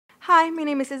Hi, my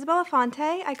name is Isabella Fonte.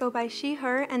 I go by she,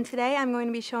 her, and today I'm going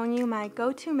to be showing you my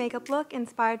go-to makeup look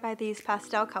inspired by these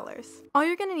pastel colors. All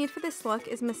you're going to need for this look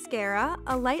is mascara,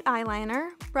 a light eyeliner,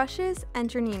 brushes,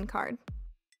 and your Neen card.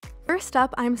 First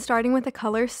up, I'm starting with the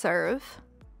color Serve.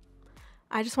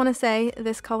 I just want to say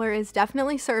this color is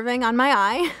definitely serving on my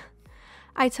eye.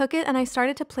 I took it and I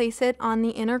started to place it on the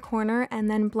inner corner and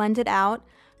then blend it out,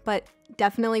 but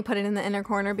definitely put it in the inner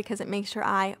corner because it makes your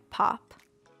eye pop.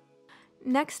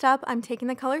 Next up, I'm taking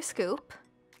the color Scoop.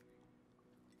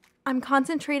 I'm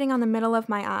concentrating on the middle of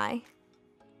my eye.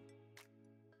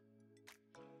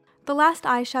 The last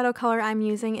eyeshadow color I'm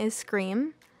using is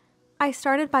Scream. I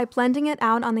started by blending it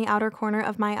out on the outer corner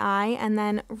of my eye and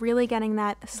then really getting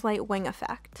that slight wing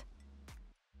effect.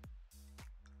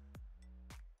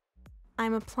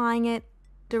 I'm applying it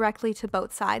directly to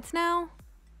both sides now.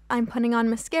 I'm putting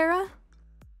on mascara.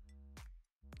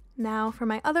 Now for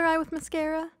my other eye with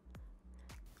mascara.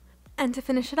 And to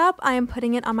finish it up, I am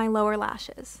putting it on my lower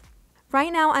lashes.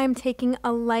 Right now I am taking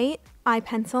a light eye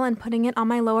pencil and putting it on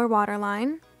my lower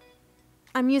waterline.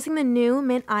 I'm using the new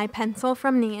Mint Eye Pencil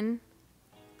from Neen.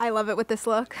 I love it with this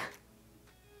look.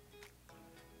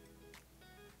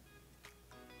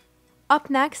 Up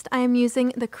next, I am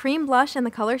using the cream blush in the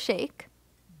color Shake.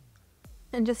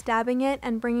 And just dabbing it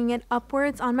and bringing it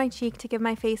upwards on my cheek to give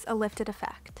my face a lifted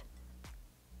effect.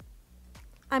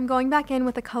 I'm going back in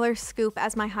with the color Scoop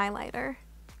as my highlighter.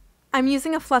 I'm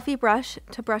using a fluffy brush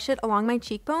to brush it along my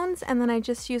cheekbones, and then I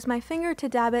just use my finger to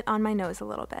dab it on my nose a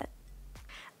little bit.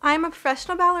 I'm a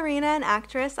professional ballerina and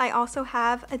actress. I also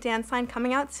have a dance line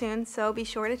coming out soon, so be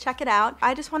sure to check it out.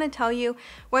 I just want to tell you,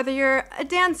 whether you're a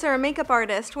dancer, a makeup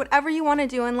artist, whatever you want to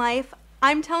do in life,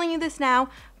 I'm telling you this now,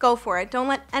 go for it. Don't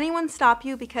let anyone stop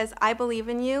you because I believe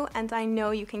in you and I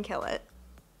know you can kill it.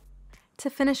 To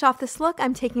finish off this look,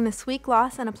 I'm taking the Sweet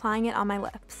Gloss and applying it on my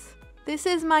lips. This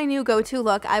is my new go-to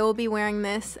look. I will be wearing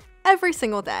this every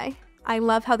single day. I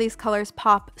love how these colors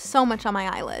pop so much on my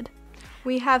eyelid.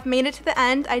 We have made it to the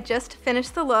end. I just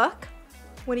finished the look.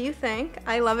 What do you think?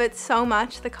 I love it so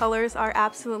much. The colors are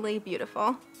absolutely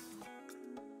beautiful.